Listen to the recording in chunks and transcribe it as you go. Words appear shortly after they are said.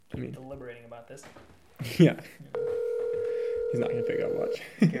deliberating about this. Yeah. He's not going to pick up much.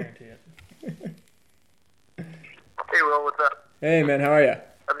 Guarantee it. Hey, Will, what's up? Hey, man, how are you?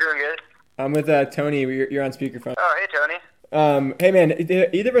 I'm doing good. I'm with Tony. You're on speakerphone. Oh, hey, Tony. Hey, man,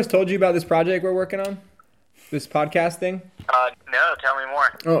 either of us told you about this project we're working on? This podcast thing? No, tell me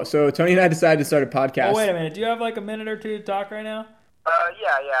more. Oh, so Tony and I decided to start a podcast. Oh, wait a minute. Do you have like a minute or two to talk right now?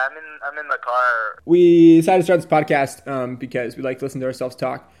 Yeah, I'm in the car. We decided to start this podcast because we like to listen to ourselves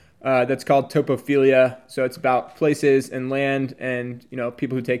talk. That's called Topophilia. So it's about places and land and, you know,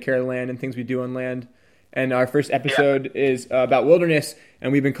 people who take care of the land and things we do on land. And our first episode is about wilderness,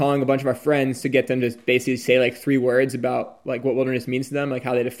 and we've been calling a bunch of our friends to get them to basically say like 3 words about like what wilderness means to them, like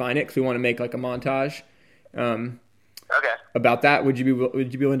how they define it, because we want to make like a montage. Okay. About that, would you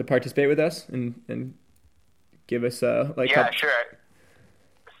be willing to participate with us and give us like? Yeah, sure.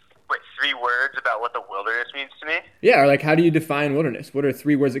 Wait, 3 words about what the wilderness means to me? Yeah, or like how do you define wilderness? What are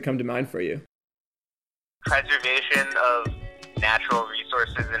 3 words that come to mind for you? Preservation of natural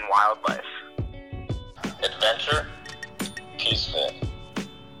resources and wildlife. Adventure, peaceful,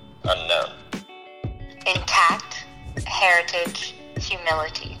 unknown. Intact, heritage,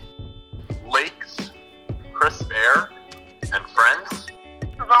 humility. Lakes, crisp air, and friends.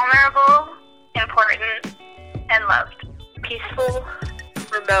 Vulnerable, important, and loved. Peaceful,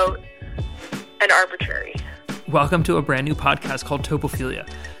 remote, and arbitrary. Welcome to a brand new podcast called Topophilia.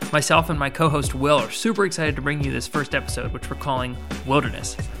 Myself and my co-host Will are super excited to bring you this first episode, which we're calling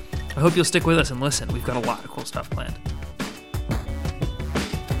Wilderness. I hope you'll stick with us and listen. We've got a lot of cool stuff planned.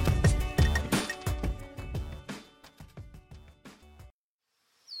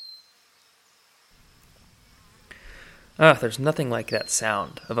 There's nothing like that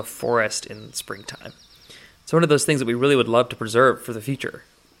sound of a forest in springtime. It's one of those things that we really would love to preserve for the future.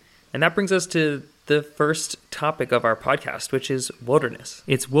 And that brings us to the first topic of our podcast, which is wilderness.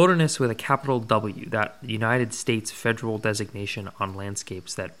 It's wilderness with a capital W, that United States federal designation on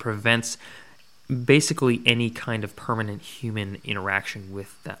landscapes that prevents basically any kind of permanent human interaction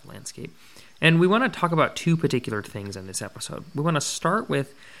with that landscape. And we want to talk about 2 particular things in this episode. We want to start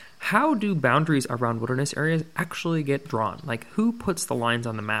with how do boundaries around wilderness areas actually get drawn? Like, who puts the lines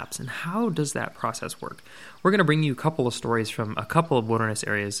on the maps, and how does that process work? We're going to bring you a couple of stories from a couple of wilderness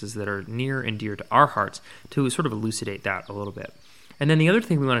areas that are near and dear to our hearts to sort of elucidate that a little bit. And then the other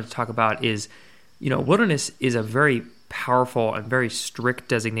thing we wanted to talk about is, you know, wilderness is a very powerful and very strict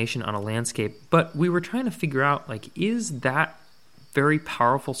designation on a landscape, but we were trying to figure out, like, is that very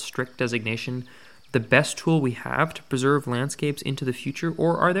powerful, strict designation the best tool we have to preserve landscapes into the future,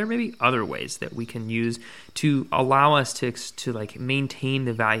 or are there maybe other ways that we can use to allow us to like maintain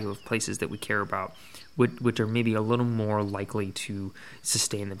the value of places that we care about, which are maybe a little more likely to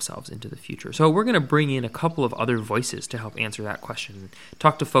sustain themselves into the future? So we're going to bring in a couple of other voices to help answer that question,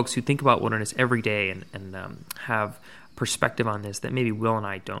 talk to folks who think about wilderness every day and have perspective on this that maybe Will and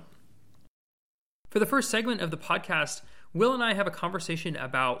I don't. For the first segment of the podcast, Will and I have a conversation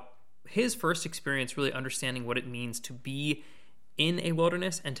about his first experience really understanding what it means to be in a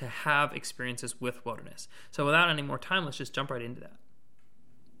wilderness and to have experiences with wilderness. So without any more time, let's just jump right into that.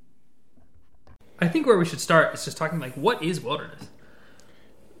 I think where we should start is just talking like, what is wilderness?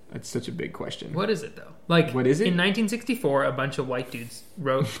 That's such a big question. What is it though? Like, what is it? In 1964, a bunch of white dudes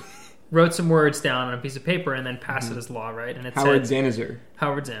wrote some words down on a piece of paper and then passed it as law, right? And it Howard said,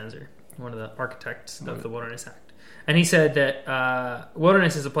 Zanzer, one of the architects of the Wilderness Act. And he said that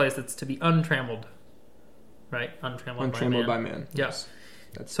wilderness is a place that's to be untrammeled, right? Untrammeled by man. Yes.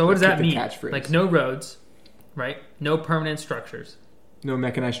 So what does that mean? Catchphrase. Like no roads, right? No permanent structures. No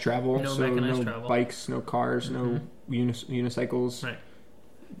mechanized travel. No bikes, no cars, no unicycles. Right.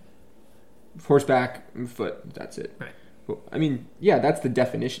 Horseback, foot. That's it. Right. Well, I mean, yeah, that's the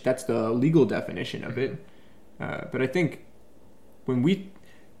definition. That's the legal definition of it. But I think when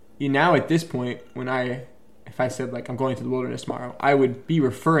now at this point, if I said, like, I'm going to the wilderness tomorrow, I would be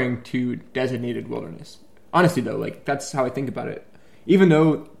referring to designated wilderness. Honestly, though, like, that's how I think about it. Even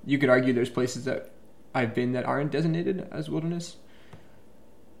though you could argue there's places that I've been that aren't designated as wilderness.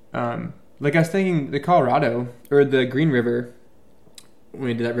 Like, I was thinking the Colorado, or the Green River,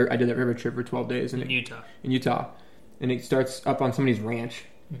 when I did that river trip for 12 days. In Utah. And it starts up on somebody's ranch.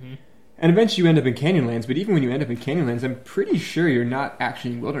 Mm-hmm. And eventually you end up in Canyonlands, but even when you end up in Canyonlands, I'm pretty sure you're not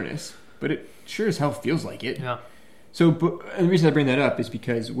actually in wilderness. But it sure as hell feels like it. Yeah. So, and the reason I bring that up is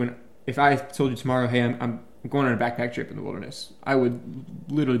because if I told you tomorrow, hey, I'm going on a backpack trip in the wilderness, I would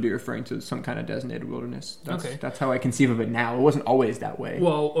literally be referring to some kind of designated wilderness. That's how I conceive of it now. It wasn't always that way.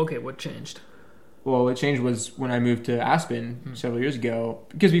 Well, okay, what changed? Well, what changed was when I moved to Aspen several years ago.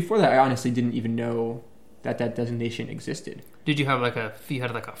 Because before that, I honestly didn't even know that designation existed. Did you have you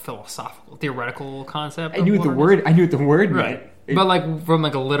had a philosophical, theoretical concept? I knew what the word meant. Right. But like from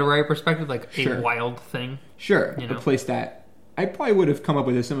like a literary perspective, like Sure. a wild thing. Sure. You know? A place that I probably would have come up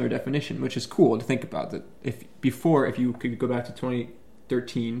with a similar definition, which is cool to think about. That if you could go back to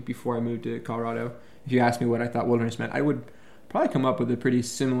 2013, before I moved to Colorado, if you asked me what I thought wilderness meant, I would probably come up with a pretty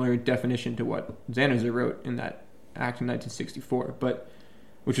similar definition to what Zanusser wrote in that act in 1964,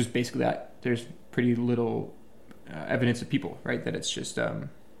 which was basically that there's pretty little evidence of people, right? That it's just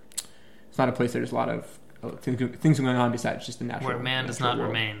it's not a place that there's a lot of things going on besides just the natural. Where man does not world.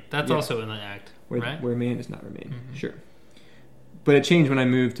 remain. That's Yeah. also in the act, right? Where man does not remain. Sure. But it changed when I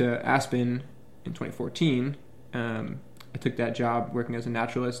moved to Aspen in 2014. I took that job working as a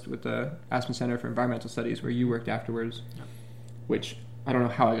naturalist with the Aspen Center for Environmental Studies, where you worked afterwards. Yeah. Which I don't know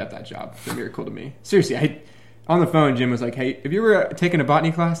how I got that job. It's a miracle to me. Seriously, on the phone, Jim was like, "Hey, have you ever taken a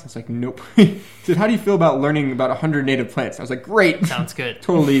botany class?" I was like, "Nope." He said, "How do you feel about learning about 100 native plants?" I was like, "Great." Sounds good.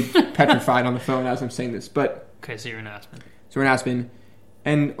 Totally petrified on the phone as I'm saying this. But Okay, so you're in Aspen. So we're in Aspen,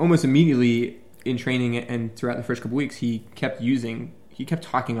 and almost immediately in training and throughout the first couple weeks, he kept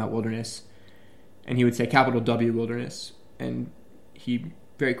talking about wilderness, and he would say capital W wilderness, and he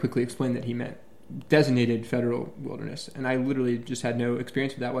very quickly explained that he meant designated federal wilderness, and I literally just had no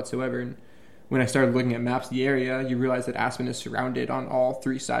experience with that whatsoever. And when I started looking at maps of the area, you realize that Aspen is surrounded on all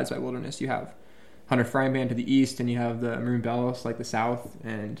three sides by wilderness. You have Hunter Frying Pan to the east, and you have the Maroon Bellows like the south,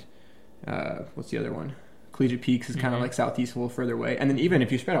 and what's the other one? Collegiate Peaks is kind of like southeast, a little further away. And then even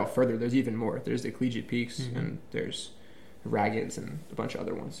if you spread out further, there's even more. There's the Collegiate Peaks, and there's the Raggeds and a bunch of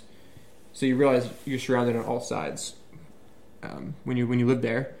other ones. So you realize you're surrounded on all sides when you live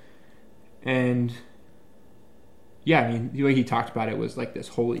there. And yeah, I mean, the way he talked about it was like this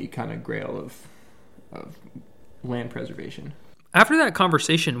holy kind of grail of land preservation. After that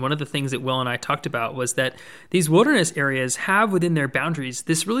conversation, one of the things that Will and I talked about was that these wilderness areas have within their boundaries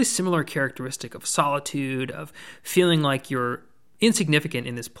this really similar characteristic of solitude, of feeling like you're insignificant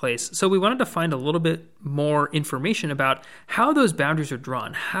in this place. So we wanted to find a little bit more information about how those boundaries are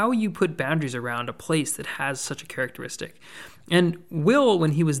drawn, how you put boundaries around a place that has such a characteristic. And Will,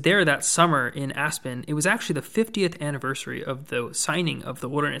 when he was there that summer in Aspen, it was actually the 50th anniversary of the signing of the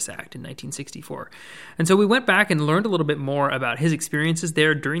Wilderness Act in 1964. And so we went back and learned a little bit more about his experiences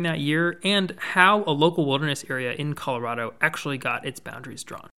there during that year and how a local wilderness area in Colorado actually got its boundaries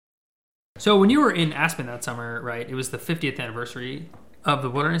drawn. So when you were in Aspen that summer, right, it was the 50th anniversary of the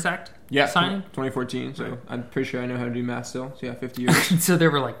Wilderness Act signing? 2014, so I'm pretty sure I know how to do math still. So yeah, 50 years. So there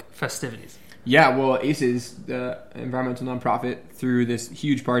were like festivities. Yeah, well, ACES, the environmental nonprofit, threw this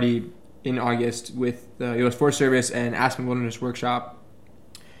huge party in August with the U.S. Forest Service and Aspen Wilderness Workshop.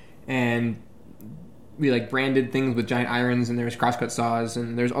 And we like branded things with giant irons, and there was crosscut saws,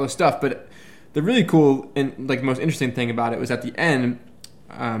 and there's all this stuff. But the really cool and like most interesting thing about it was at the end,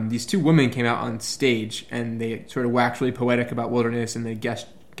 these two women came out on stage, and they sort of waxed really poetic about wilderness, and they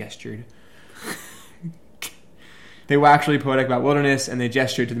gestured. They were actually poetic about wilderness, and they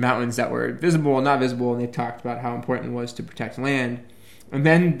gestured to the mountains that were visible and not visible, and they talked about how important it was to protect land. And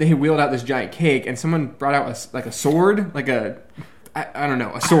then they wheeled out this giant cake, and someone brought out a sword, I don't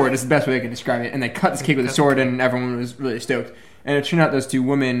know, a sword is the best way I can describe it. And they cut this cake with a sword, and everyone was really stoked. And it turned out those two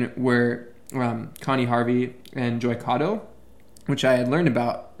women were Connie Harvey and Joy Cotto, which I had learned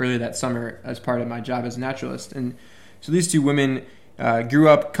about earlier that summer as part of my job as a naturalist. And so these two women grew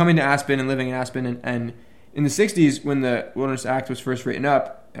up coming to Aspen and living in Aspen, and in the 60s, when the Wilderness Act was first written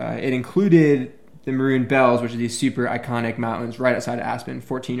up, it included the Maroon Bells, which are these super iconic mountains right outside of Aspen,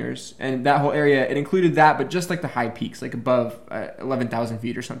 14ers. And that whole area, it included that, but just like the high peaks, like above 11,000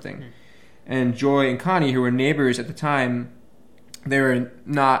 feet or something. And Joy and Connie, who were neighbors at the time, they were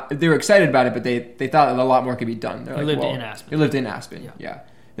excited about it, but they thought that a lot more could be done. They lived in Aspen. They lived in Aspen, yeah.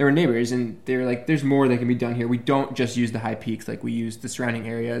 They were neighbors, and they were like, there's more that can be done here. We don't just use the high peaks, like we use the surrounding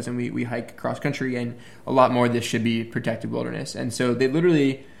areas, and we hike across country, and a lot more of this should be protected wilderness. And so they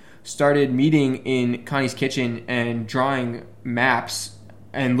literally started meeting in Connie's kitchen and drawing maps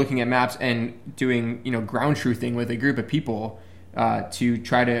and looking at maps and doing, ground truthing with a group of people to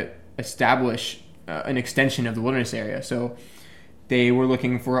try to establish an extension of the wilderness area. So they were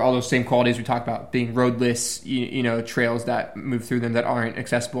looking for all those same qualities we talked about, being roadless, trails that move through them that aren't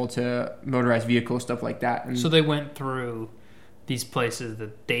accessible to motorized vehicles, stuff like that. And so they went through these places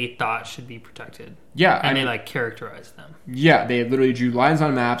that they thought should be protected. Yeah. And they characterized them. Yeah, they literally drew lines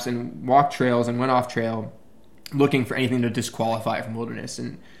on maps and walked trails and went off trail looking for anything to disqualify it from wilderness.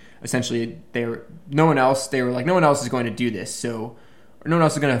 And essentially no one else is going to do this. So no one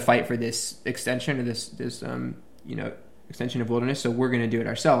else is going to fight for this extension or this extension of wilderness, so we're going to do it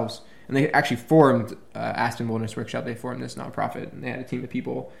ourselves. And they actually formed Aspen Wilderness Workshop. They formed this nonprofit, and they had a team of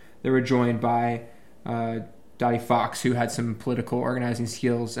people. They were joined by Dottie Fox, who had some political organizing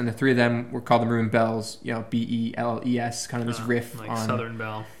skills, and the three of them were called the Maroon Bells, Belles, kind of this riff like on Southern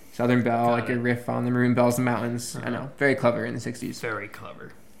Belle. Southern Belle, Got like it. a riff on the Maroon Bells in the mountains. I know, very clever in the 60s. Very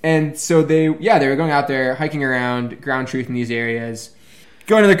clever. And so they were going out there, hiking around, ground truth in these areas,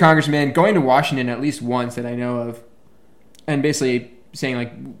 going to the congressman, going to Washington at least once that I know of, and basically saying,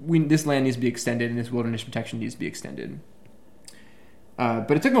 like, this land needs to be extended and this wilderness protection needs to be extended. But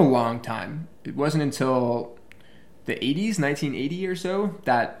it took them a long time. It wasn't until the 80s, 1980 or so,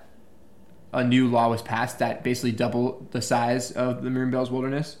 that a new law was passed that basically doubled the size of the Maroon Bells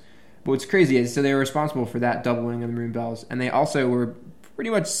Wilderness. But what's crazy is, so they were responsible for that doubling of the Maroon Bells, and they also were pretty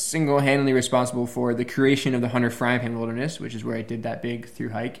much single-handedly responsible for the creation of the Hunter Frying Pan Wilderness, which is where I did that big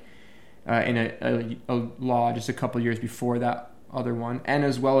through hike, in a law just a couple years before that other one, and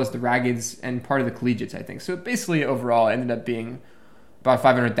as well as the Raggeds and part of the Collegiates, I think. So basically, overall, it ended up being about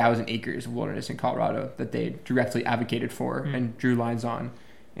 500,000 acres of wilderness in Colorado that they directly advocated for and drew lines on,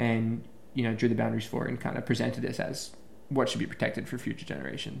 and drew the boundaries for, and kind of presented this as what should be protected for future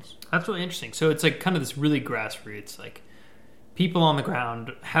generations. That's really interesting. So it's like kind of this really grassroots, like people on the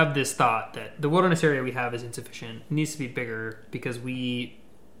ground have this thought that the wilderness area we have is insufficient. It needs to be bigger because we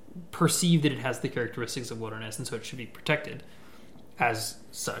perceive that it has the characteristics of wilderness, and so it should be protected as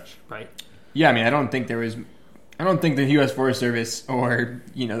such, right? Yeah, I mean, I don't think the U.S. Forest Service or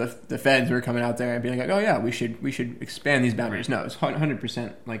the feds were coming out there and being like, oh yeah, we should expand these boundaries. No, it's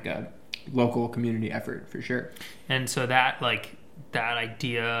 100% like a local community effort for sure. And so that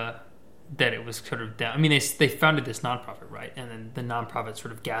idea that it was sort of down. I mean, they founded this nonprofit, right? And then the nonprofit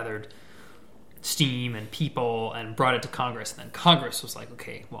sort of gathered steam and people and brought it to Congress. And then Congress was like,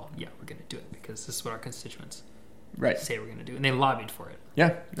 okay, well, yeah, we're going to do it because this is what our constituents say we're going to do. And they lobbied for it.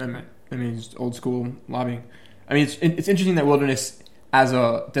 Yeah, right. I mean, it's old school lobbying. I mean, it's interesting that wilderness as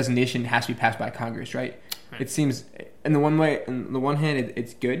a designation has to be passed by Congress, right? It seems, on the one hand,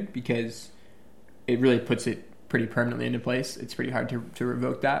 it's good because it really puts it pretty permanently into place. It's pretty hard to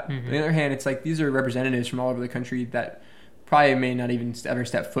revoke that. Mm-hmm. On the other hand, it's like these are representatives from all over the country that probably may not even ever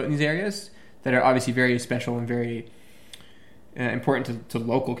step foot in these areas, that are obviously very special and very important to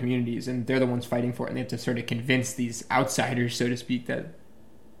local communities, and they're the ones fighting for it, and they have to sort of convince these outsiders, so to speak, that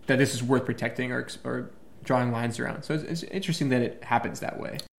this is worth protecting or drawing lines around. So it's interesting that it happens that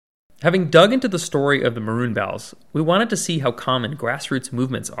way. Having dug into the story of the Maroon Bells, we wanted to see how common grassroots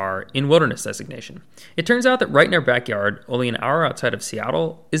movements are in wilderness designation. It turns out that right in our backyard, only an hour outside of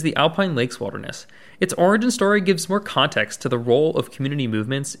Seattle, is the Alpine Lakes Wilderness. Its origin story gives more context to the role of community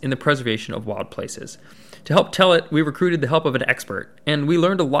movements in the preservation of wild places. To help tell it, we recruited the help of an expert, and we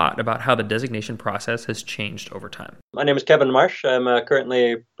learned a lot about how the designation process has changed over time. My name is Kevin Marsh. I'm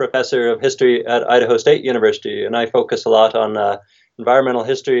currently professor of history at Idaho State University, and I focus a lot on environmental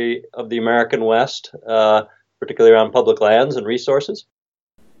history of the American West, particularly around public lands and resources.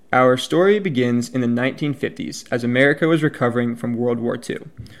 Our story begins in the 1950s as America was recovering from World War II.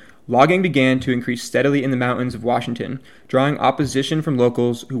 Logging began to increase steadily in the mountains of Washington, drawing opposition from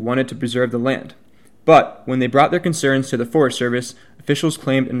locals who wanted to preserve the land. But when they brought their concerns to the Forest Service, officials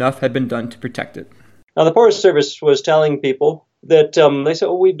claimed enough had been done to protect it. Now, the Forest Service was telling people that they said,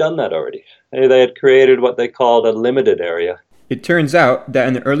 we've done that already. They had created what they called a limited area. It turns out that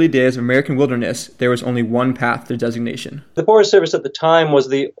in the early days of American wilderness, there was only one path to designation. The Forest Service at the time was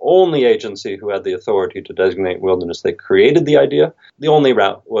the only agency who had the authority to designate wilderness. They created the idea. The only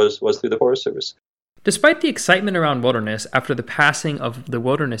route was through the Forest Service. Despite the excitement around wilderness after the passing of the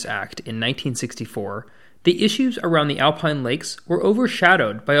Wilderness Act in 1964, the issues around the Alpine Lakes were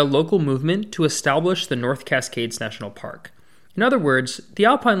overshadowed by a local movement to establish the North Cascades National Park. In other words, the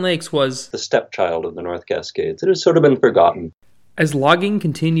Alpine Lakes was the stepchild of the North Cascades. It has sort of been forgotten. As logging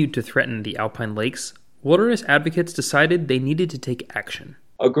continued to threaten the Alpine Lakes, wilderness advocates decided they needed to take action.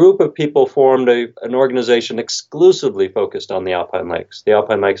 A group of people formed an organization exclusively focused on the Alpine Lakes, the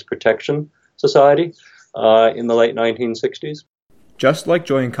Alpine Lakes Protection Society, in the late 1960s. Just like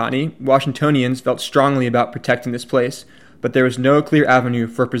Joy and Connie, Washingtonians felt strongly about protecting this place, but there was no clear avenue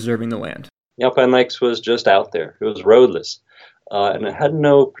for preserving the land. The Alpine Lakes was just out there. It was roadless, and it had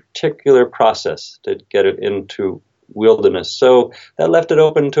no particular process to get it into wilderness. So that left it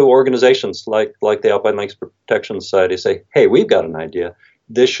open to organizations like the Alpine Lakes Protection Society say, hey, we've got an idea.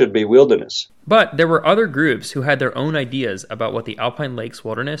 This should be wilderness. But there were other groups who had their own ideas about what the Alpine Lakes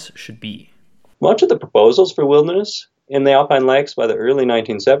Wilderness should be. Much of the proposals for wilderness in the Alpine Lakes by the early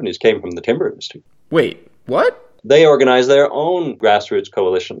 1970s came from the timber industry. Wait, what? They organized their own grassroots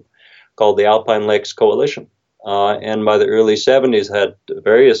coalition called the Alpine Lakes Coalition. And by the early 70s had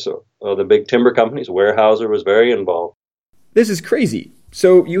various the big timber companies. Weyerhaeuser was very involved. This is crazy.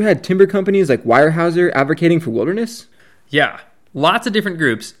 So you had timber companies like Weyerhaeuser advocating for wilderness? Yeah, lots of different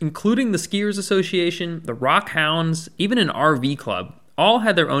groups, including the Skiers Association, the Rock Hounds, even an RV club, all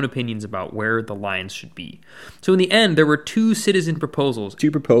had their own opinions about where the lines should be. So in the end, there were two citizen proposals.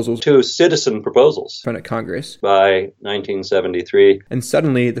 Two Citizen proposals in front of Congress by 1973. And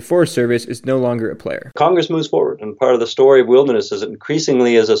suddenly, the Forest Service is no longer a player. Congress moves forward, and part of the story of wilderness is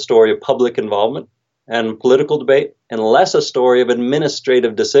increasingly is a story of public involvement and political debate, and less a story of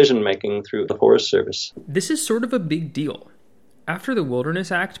administrative decision-making through the Forest Service. This is sort of a big deal. After the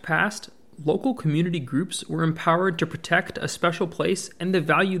Wilderness Act passed, local community groups were empowered to protect a special place and the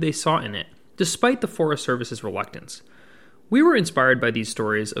value they saw in it, despite the Forest Service's reluctance. We were inspired by these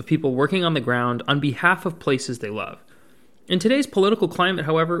stories of people working on the ground on behalf of places they love. In today's political climate,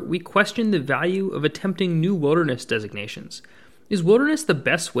 however, we question the value of attempting new wilderness designations. Is wilderness the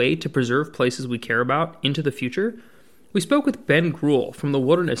best way to preserve places we care about into the future? We spoke with Ben Gruhl from the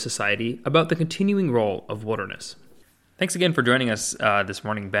Wilderness Society about the continuing role of wilderness. Thanks again for joining us this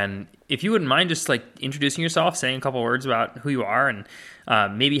morning, Ben. If you wouldn't mind just introducing yourself, saying a couple words about who you are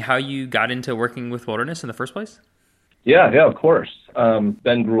and maybe how you got into working with wilderness in the first place. Yeah, of course. Ben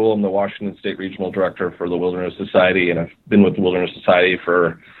Gruhl, I'm the Washington State Regional Director for the Wilderness Society, and I've been with the Wilderness Society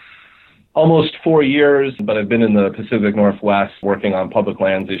for almost 4 years, but I've been in the Pacific Northwest working on public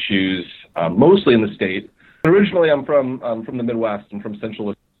lands issues, mostly in the state. Originally, I'm from the Midwest. I'm from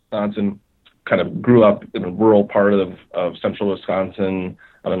central Wisconsin. Kind of grew up in a rural part of central Wisconsin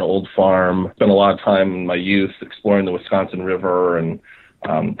on an old farm. Spent a lot of time in my youth exploring the Wisconsin River and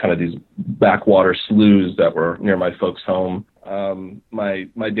kind of these backwater sloughs that were near my folks' home.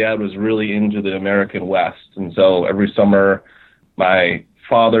 My dad was really into the American West, and so every summer, my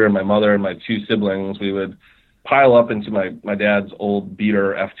father and my mother and my two siblings, we would pile up into my dad's old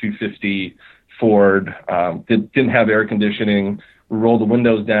beater F-250 Ford. Didn't have air conditioning. We roll the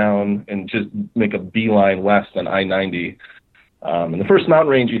windows down and just make a beeline west on I-90. And the first mountain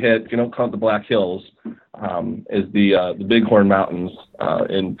range you hit, if you don't count the Black Hills, is the Bighorn Mountains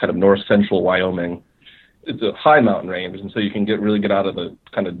in kind of north central Wyoming. It's a high mountain range, and so you can really get out of the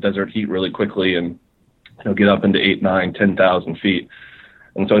kind of desert heat really quickly and get up into 8, 9, 10,000 feet.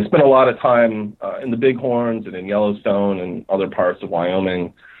 And so I spent a lot of time in the Bighorns and in Yellowstone and other parts of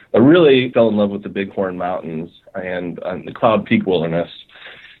Wyoming. I really fell in love with the Bighorn Mountains and the Cloud Peak Wilderness.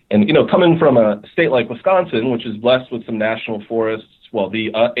 And, coming from a state like Wisconsin, which is blessed with some national forests,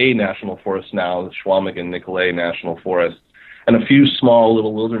 a national forest now, the Chequamegon-Nicolet National Forest, and a few small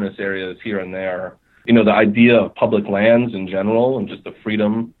little wilderness areas here and there, the idea of public lands in general and just the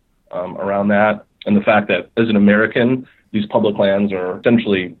freedom around that, and the fact that as an American, these public lands are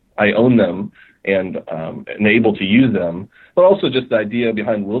essentially, I own them and able to use them, but also just the idea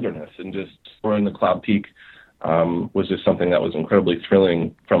behind wilderness and just exploring the Cloud Peak was just something that was incredibly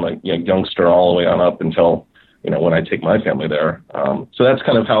thrilling from a youngster all the way on up until, when I take my family there. So that's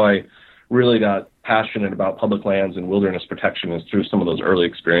kind of how I really got passionate about public lands and wilderness protection, is through some of those early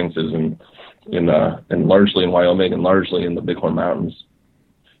experiences and largely in Wyoming and largely in the Bighorn Mountains.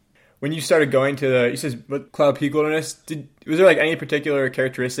 When you started going to you said Cloud Peak Wilderness, was there any particular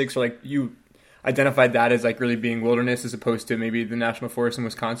characteristics, or you identified that as really being wilderness as opposed to maybe the National Forest in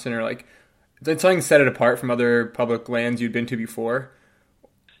Wisconsin, or did something set it apart from other public lands you'd been to before?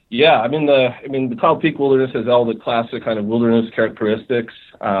 Yeah, the Cloud Peak Wilderness has all the classic kind of wilderness characteristics.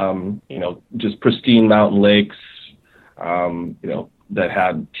 Just pristine mountain lakes, that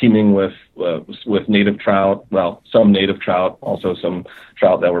had teeming with native trout. Well, some native trout, also some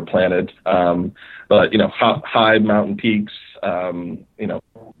trout that were planted. But high mountain peaks,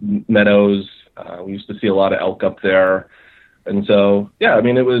 meadows. We used to see a lot of elk up there. And so,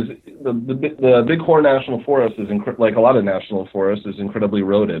 it was the Bighorn National Forest is like a lot of national forests is incredibly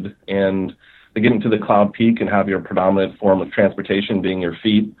roaded, and to get into the Cloud Peak and have your predominant form of transportation being your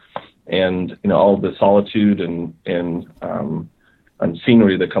feet, and all of the solitude and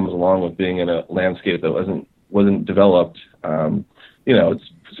scenery that comes along with being in a landscape that wasn't developed.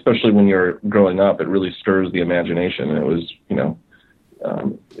 It's especially when you're growing up, it really stirs the imagination. And it was,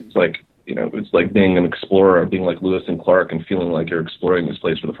 it's like being an explorer, being like Lewis and Clark, and feeling like you're exploring this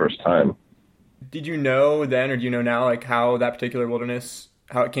place for the first time. Did you know then, or do you know now, how that particular wilderness,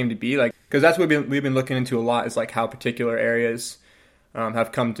 how it came to be? Because that's what we've been looking into a lot, is how particular areas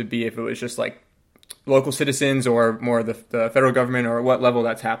have come to be. If it was just local citizens or more the federal government, or what level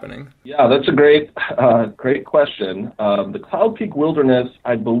that's happening. Yeah, that's a great question. The Cloud Peak Wilderness,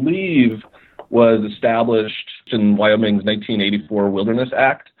 I believe, was established in Wyoming's 1984 Wilderness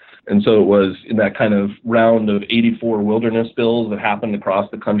Act. And so it was in that kind of round of 84 wilderness bills that happened across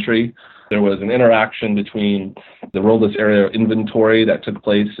the country. There was an interaction between the wilderness area inventory that took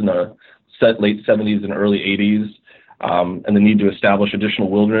place in the late 70s and early 80s, and the need to establish additional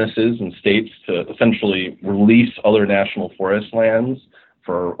wildernesses in states to essentially release other national forest lands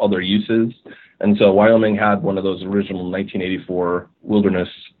for other uses. And so Wyoming had one of those original 1984 wilderness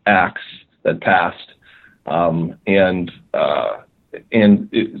acts that passed.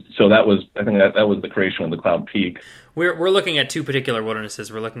 So that was, I think that was the creation of the Cloud Peak. We're looking at two particular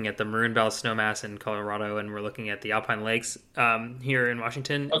wildernesses. We're looking at the Maroon Bell Snowmass in Colorado, and we're looking at the Alpine Lakes here in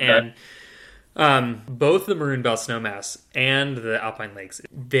Washington. Okay. And both the Maroon Bell Snowmass and the Alpine Lakes,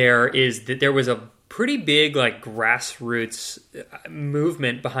 there was a pretty big like grassroots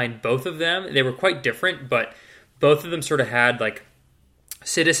movement behind both of them. They were quite different, but both of them sort of had like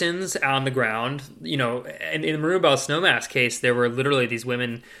citizens on the ground, you know. And in the Maroon Bell Snowmass case, there were literally these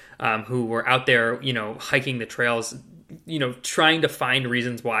women who were out there, you know, hiking the trails, you know, trying to find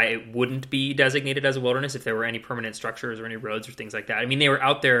reasons why it wouldn't be designated as a wilderness if there were any permanent structures or any roads or things like that. I mean, they were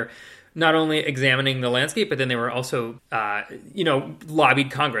out there not only examining the landscape, but then they were also, you know, lobbied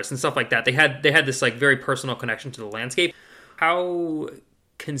Congress and stuff like that. They had this like very personal connection to the landscape. How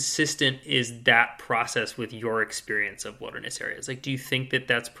consistent is that process with your experience of wilderness areas? Like, do you think that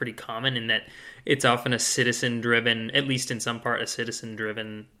that's pretty common in that it's often a citizen-driven, at least in some part, a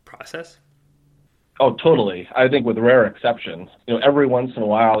citizen-driven process? Oh, totally. I think with rare exception, you know, every once in a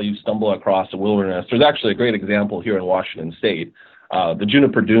while you stumble across a wilderness. There's actually a great example here in Washington State. The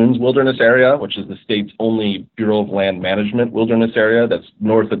Juniper Dunes Wilderness Area, which is the state's only Bureau of Land Management wilderness area that's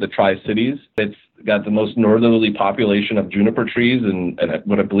north of the Tri-Cities. It's got the most northerly population of juniper trees in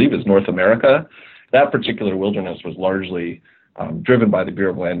what I believe is North America. That particular wilderness was largely driven by the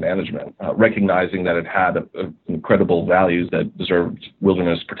Bureau of Land Management, recognizing that it had incredible values that deserved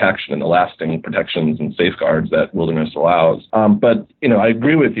wilderness protection and the lasting protections and safeguards that wilderness allows. But, you know, I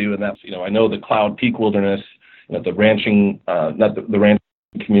agree with you in that, you know, I know the Cloud Peak Wilderness, the ranching, not the ranching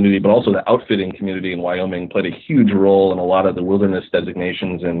community, but also the outfitting community in Wyoming played a huge role in a lot of the wilderness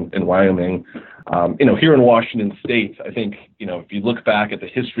designations in Wyoming. You know, here in Washington State, I think, you know, if you look back at the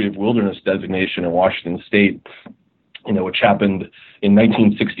history of wilderness designation in Washington State, you know, which happened in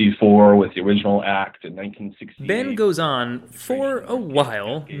 1964 with the original act in 1968. Ben goes on for a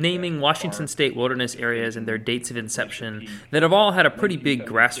while, naming Washington State wilderness areas and their dates of inception that have all had a pretty big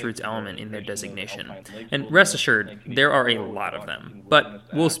grassroots element in their designation. And rest assured, there are a lot of them, but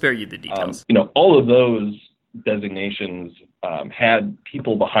we'll spare you the details. You know, all of those designations had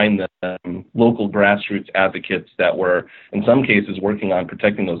people behind them, local grassroots advocates that were, in some cases, working on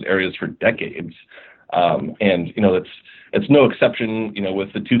protecting those areas for decades. And, you know, it's no exception, you know,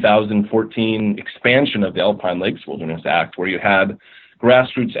 with the 2014 expansion of the Alpine Lakes Wilderness Act, where you had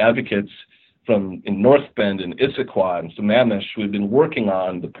grassroots advocates from in North Bend and Issaquah and Sammamish who had been working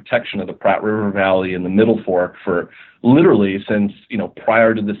on the protection of the Platte River Valley and the Middle Fork for literally since, you know,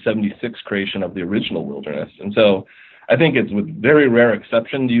 prior to the 76 creation of the original wilderness. And so I think it's with very rare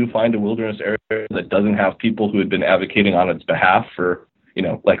exception do you find a wilderness area that doesn't have people who had been advocating on its behalf for, you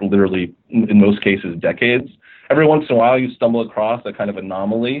know, like literally, in most cases, decades. Every once in a while, you stumble across a kind of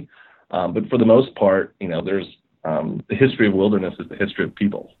anomaly. But for the most part, you know, there's the history of wilderness is the history of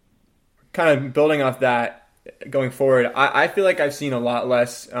people. Kind of building off that, going forward, I feel like I've seen a lot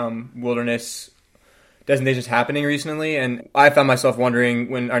less wilderness designations happening recently. And I found myself wondering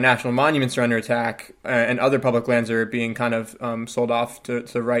when our national monuments are under attack and other public lands are being kind of sold off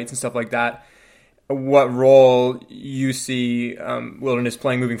to rights and stuff like that, what role you see wilderness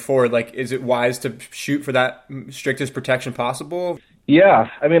playing moving forward? Like, is it wise to shoot for that strictest protection possible? Yeah,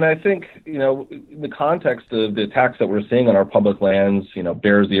 I mean, I think, you know, in the context of the attacks that we're seeing on our public lands, you know,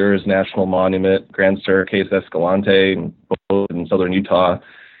 Bears Ears National Monument, Grand Staircase Escalante, and both in southern Utah,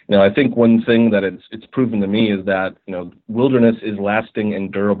 you know, I think one thing that it's proven to me is that, you know, wilderness is lasting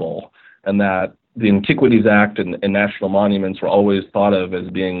and durable, and that the Antiquities Act and national monuments were always thought of as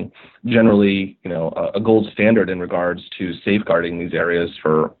being generally, you know, a gold standard in regards to safeguarding these areas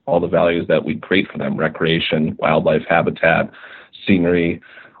for all the values that we create for them: recreation, wildlife habitat, scenery,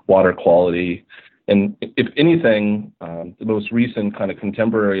 water quality. And if anything, the most recent kind of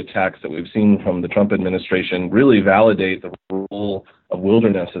contemporary attacks that we've seen from the Trump administration really validate the role of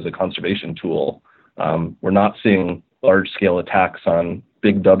wilderness as a conservation tool. We're not seeing large-scale attacks on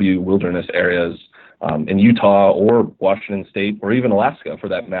Big W wilderness areas in Utah or Washington State or even Alaska, for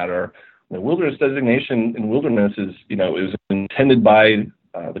that matter. The wilderness designation in wilderness is, you know, it was intended by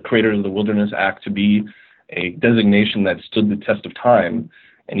the creators of the Wilderness Act to be a designation that stood the test of time.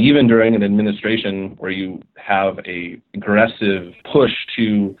 And even during an administration where you have a aggressive push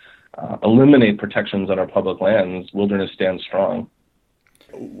to eliminate protections on our public lands, Wilderness stands strong.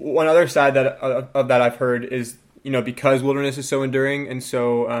 One other side of that I've heard is, because Wilderness is so enduring and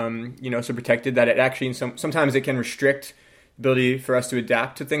so, so protected, that it actually sometimes it can restrict the ability for us to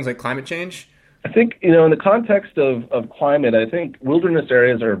adapt to things like climate change. I think, in the context of climate, I think wilderness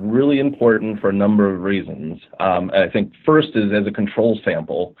areas are really important for a number of reasons. And I think first is as a control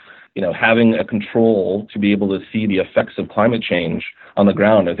sample, having a control to be able to see the effects of climate change on the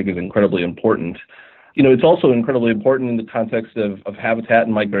ground, I think is incredibly important. It's also incredibly important in the context of habitat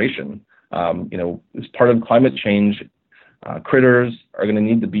and migration. As part of climate change, critters are going to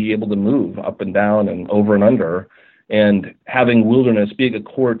need to be able to move up and down and over and under. And having wilderness being a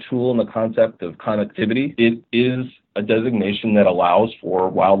core tool in the concept of connectivity, it is a designation that allows for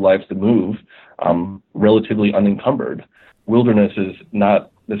wildlife to move relatively unencumbered. Wilderness is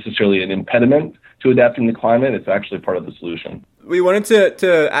not necessarily an impediment to adapting to climate. It's actually part of the solution. We wanted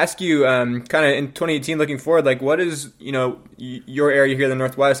to ask you kind of in 2018 looking forward, like what is, your area here in the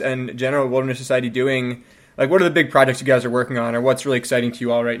Northwest and General Wilderness Society doing? Like what are the big projects you guys are working on, or what's really exciting to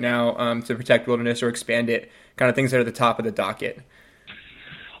you all right now to protect wilderness or expand it? Kind of things that are at the top of the docket.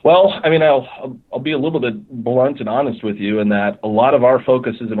 Well, I'll be a little bit blunt and honest with you in that a lot of our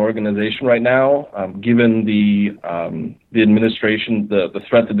focus as an organization right now, given the administration, the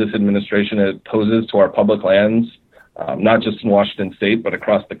threat that this administration poses to our public lands, not just in Washington State but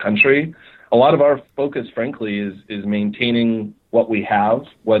across the country, a lot of our focus, frankly, is maintaining what we have,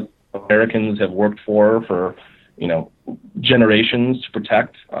 what Americans have worked for generations to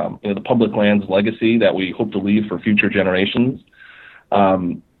protect, the public lands legacy that we hope to leave for future generations.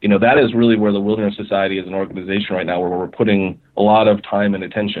 That is really where the Wilderness Society is an organization right now, where we're putting a lot of time and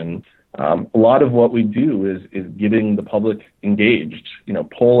attention. A lot of what we do is getting the public engaged.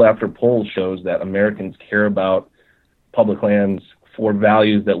 Poll after poll shows that Americans care about public lands for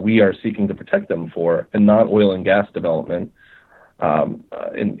values that we are seeking to protect them for, and not oil and gas development,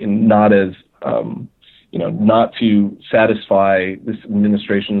 and not as not to satisfy this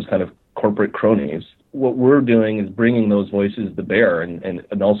administration's kind of corporate cronies. What we're doing is bringing those voices to bear and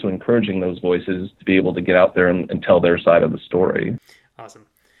also encouraging those voices to be able to get out there and tell their side of the story. Awesome.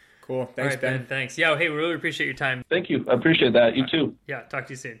 Cool. Thanks, right, Ben. Thanks. Yeah, hey, we really appreciate your time. Thank you. I appreciate that. You too. Yeah, talk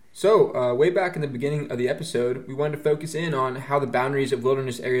to you soon. So, way back in the beginning of the episode, we wanted to focus in on how the boundaries of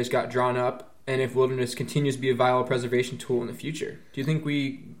wilderness areas got drawn up and if wilderness continues to be a viable preservation tool in the future. Do you think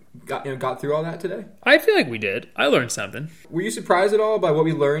we got through all that today? I feel like we did. I learned something. Were you surprised at all by what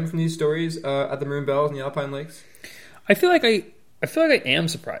we learned from these stories at the Maroon Bells and the Alpine Lakes? I feel like I am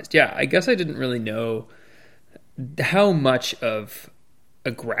surprised. Yeah, I guess I didn't really know how much of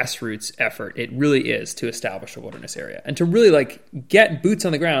a grassroots effort it really is to establish a wilderness area and to really get boots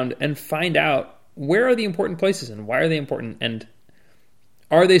on the ground and find out where are the important places and why are they important and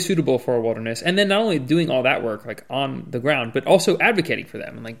are they suitable for a wilderness? And then not only doing all that work on the ground, but also advocating for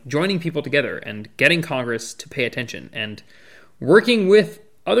them and joining people together and getting Congress to pay attention and working with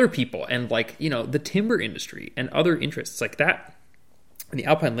other people and the timber industry and other interests like that. And the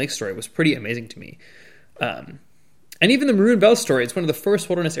Alpine Lake story was pretty amazing to me. And even the Maroon Bells story, it's one of the first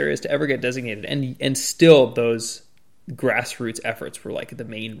wilderness areas to ever get designated. And still those grassroots efforts were the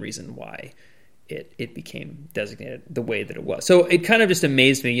main reason why it became designated the way that it was. So it kind of just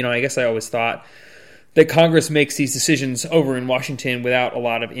amazed me. I guess I always thought that Congress makes these decisions over in Washington without a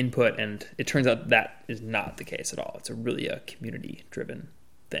lot of input, and it turns out that is not the case at all. It's really a community-driven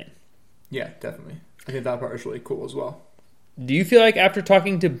thing. Yeah, definitely. I think that part is really cool as well. Do you feel like after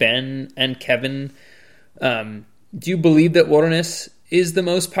talking to Ben and Kevin, do you believe that wilderness is the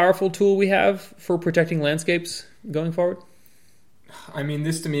most powerful tool we have for protecting landscapes going forward?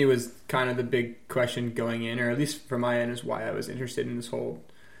 This to me was kind of the big question going in, or at least from my end, is why I was interested in this whole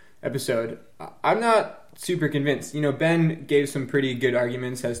episode. I'm not super convinced. Ben gave some pretty good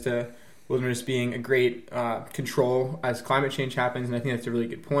arguments as to wilderness being a great control as climate change happens, and I think that's a really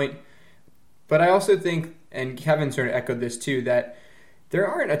good point. But I also think, and Kevin sort of echoed this too, that there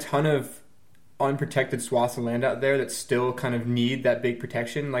aren't a ton of unprotected swaths of land out there that still kind of need that big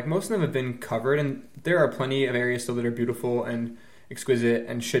protection. Most of them have been covered, and there are plenty of areas still that are beautiful and exquisite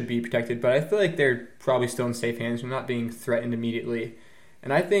and should be protected, but I feel like they're probably still in safe hands. They're not being threatened immediately.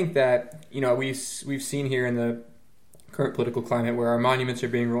 And I think that, we've seen here in the current political climate where our monuments are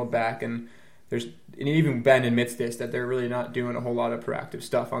being rolled back, and even Ben admits this, that they're really not doing a whole lot of proactive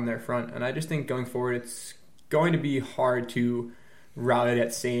stuff on their front. And I just think going forward, it's going to be hard to rally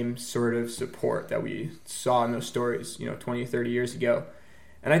that same sort of support that we saw in those stories, 20 or 30 years ago.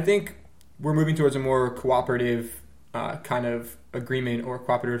 And I think we're moving towards a more cooperative kind of agreement or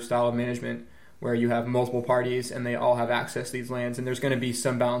cooperative style of management where you have multiple parties and they all have access to these lands, and there's going to be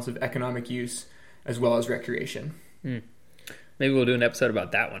some balance of economic use as well as recreation. Maybe we'll do an episode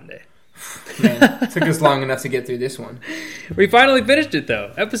about that one day. Man, it took us long enough to get through this one. We finally finished it,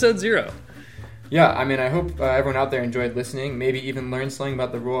 though. Episode 0. Yeah, I mean, I hope everyone out there enjoyed listening, maybe even learned something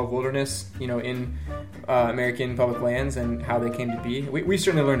about the role of wilderness, in American public lands and how they came to be. We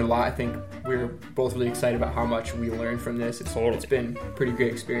certainly learned a lot. I think we're both really excited about how much we learned from this. It's been a pretty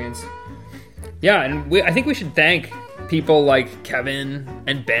great experience. Yeah, and I think we should thank people like Kevin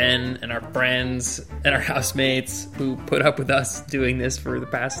and Ben and our friends and our housemates who put up with us doing this for the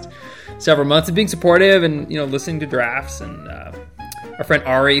past several months and being supportive and, listening to drafts, and our friend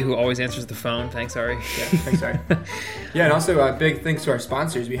Ari, who always answers the phone. Thanks, Ari. Yeah, thanks, Ari. Yeah, and also big thanks to our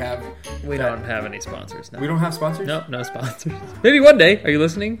sponsors. We don't have any sponsors. No. We don't have sponsors? No sponsors. Maybe one day. Are you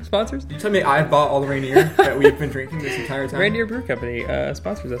listening, sponsors? You tell me I've bought all the Rainier that we've been drinking this entire time? Rainier Brew Company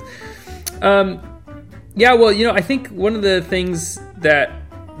sponsors us. Yeah, well, I think one of the things that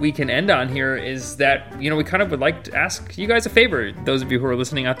we can end on here is that, we kind of would like to ask you guys a favor, those of you who are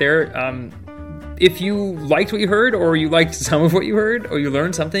listening out there. If you liked what you heard, or you liked some of what you heard, or you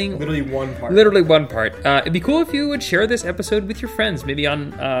learned something... Literally one part. It'd be cool if you would share this episode with your friends, maybe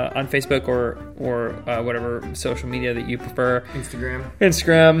on Facebook or whatever social media that you prefer.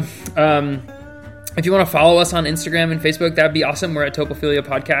 Instagram. If you want to follow us on Instagram and Facebook, that'd be awesome. We're at Topophilia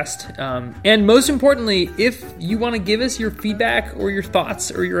Podcast. And most importantly, if you want to give us your feedback or your thoughts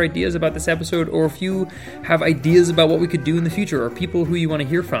or your ideas about this episode, or if you have ideas about what we could do in the future or people who you want to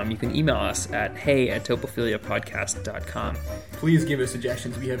hear from, you can email us at hey@topophiliapodcast.com. Please give us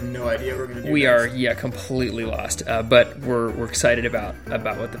suggestions. We have no idea what we're going to do. We are completely lost, but we're excited about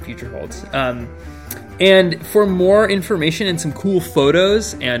what the future holds. And for more information and some cool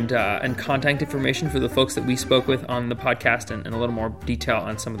photos and contact information for the folks that we spoke with on the podcast, and a little more detail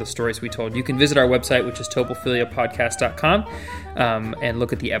on some of the stories we told, you can visit our website, which is topophiliapodcast.com, and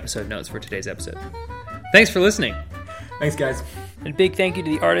look at the episode notes for today's episode. Thanks for listening. Thanks, guys. And big thank you to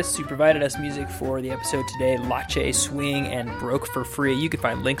the artists who provided us music for the episode today, Lache, Swing, and Broke for free. You can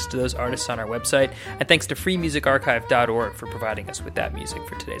find links to those artists on our website. And thanks to freemusicarchive.org for providing us with that music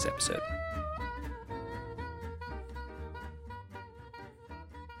for today's episode.